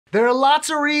There are lots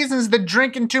of reasons that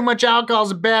drinking too much alcohol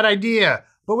is a bad idea,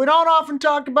 but we don't often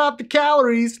talk about the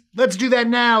calories. Let's do that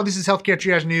now. This is Healthcare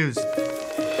Triage News.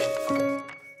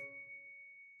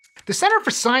 The Center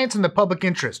for Science and the Public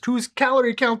Interest, whose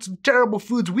calorie counts of terrible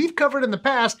foods we've covered in the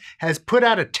past, has put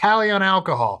out a tally on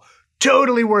alcohol.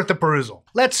 Totally worth a perusal.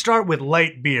 Let's start with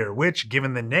light beer, which,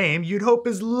 given the name, you'd hope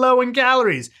is low in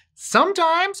calories.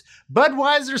 Sometimes,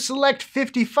 Budweiser Select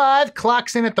 55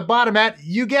 clocks in at the bottom at,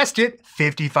 you guessed it,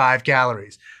 55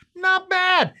 calories. Not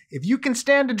bad, if you can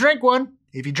stand to drink one.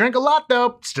 If you drink a lot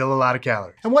though, still a lot of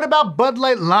calories. And what about Bud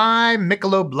Light Lime,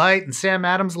 Michelob Light, and Sam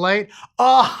Adams Light?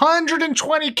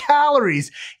 120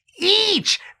 calories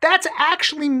each! That's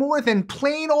actually more than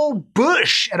plain old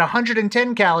Busch at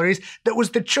 110 calories that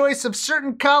was the choice of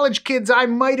certain college kids I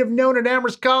might have known at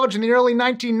Amherst College in the early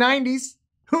 1990s.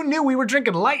 Who knew we were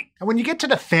drinking light? And when you get to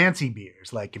the fancy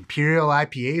beers like Imperial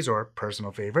IPAs or,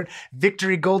 personal favorite,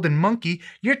 Victory Golden Monkey,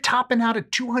 you're topping out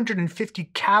at 250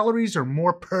 calories or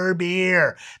more per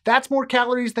beer. That's more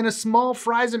calories than a small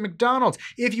fries at McDonald's.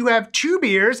 If you have 2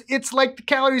 beers, it's like the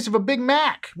calories of a Big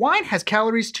Mac. Wine has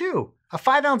calories too. A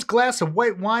 5-ounce glass of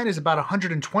white wine is about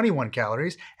 121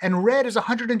 calories, and red is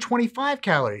 125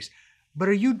 calories. But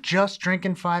are you just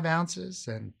drinking 5 ounces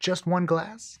and just 1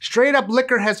 glass? Straight up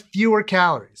liquor has fewer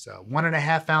calories. A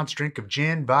 1.5 ounce drink of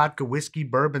gin, vodka, whiskey,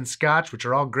 bourbon, scotch, which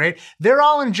are all great, they're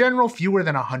all in general fewer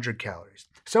than 100 calories.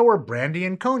 So are brandy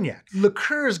and cognac.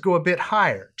 Liqueurs go a bit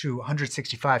higher, to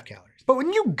 165 calories. But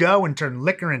when you go and turn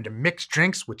liquor into mixed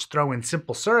drinks, which throw in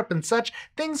simple syrup and such,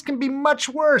 things can be much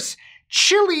worse.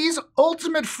 Chili's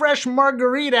Ultimate Fresh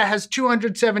Margarita has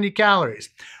 270 calories.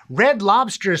 Red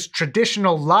Lobster's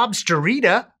traditional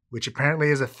Lobsterita, which apparently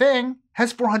is a thing,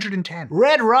 has 410.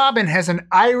 Red Robin has an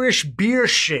Irish beer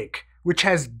shake, which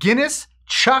has Guinness,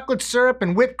 chocolate syrup,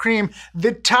 and whipped cream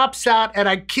that tops out at,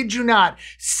 I kid you not,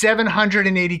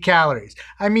 780 calories.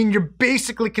 I mean, you're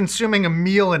basically consuming a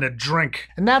meal and a drink.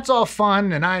 And that's all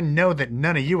fun, and I know that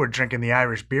none of you are drinking the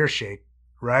Irish beer shake,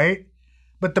 right?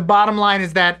 But the bottom line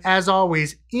is that, as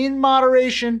always, in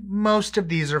moderation, most of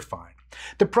these are fine.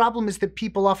 The problem is that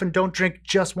people often don't drink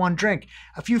just one drink.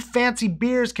 A few fancy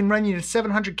beers can run you to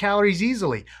 700 calories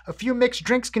easily. A few mixed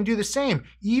drinks can do the same.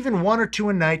 Even 1 or 2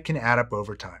 a night can add up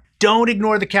over time. Don't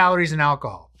ignore the calories in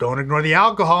alcohol. Don't ignore the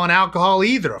alcohol in alcohol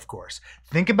either, of course.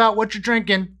 Think about what you're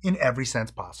drinking in every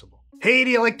sense possible. Hey,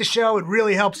 do you like the show? It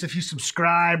really helps if you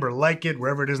subscribe or like it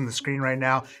wherever it is on the screen right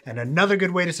now. And another good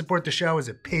way to support the show is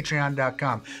at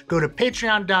patreon.com. Go to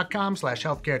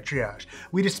patreon.com/healthcaretriage.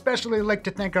 We'd especially like to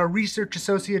thank our research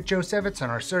associate Joe Sevitz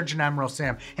and our Surgeon Admiral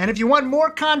Sam. And if you want more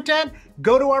content,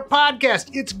 go to our podcast.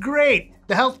 It's great.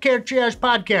 The Healthcare Triage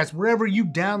Podcast, wherever you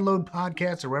download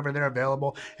podcasts or wherever they're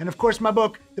available. And of course, my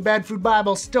book, The Bad Food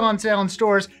Bible, still on sale in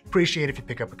stores. Appreciate if you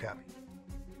pick up a copy.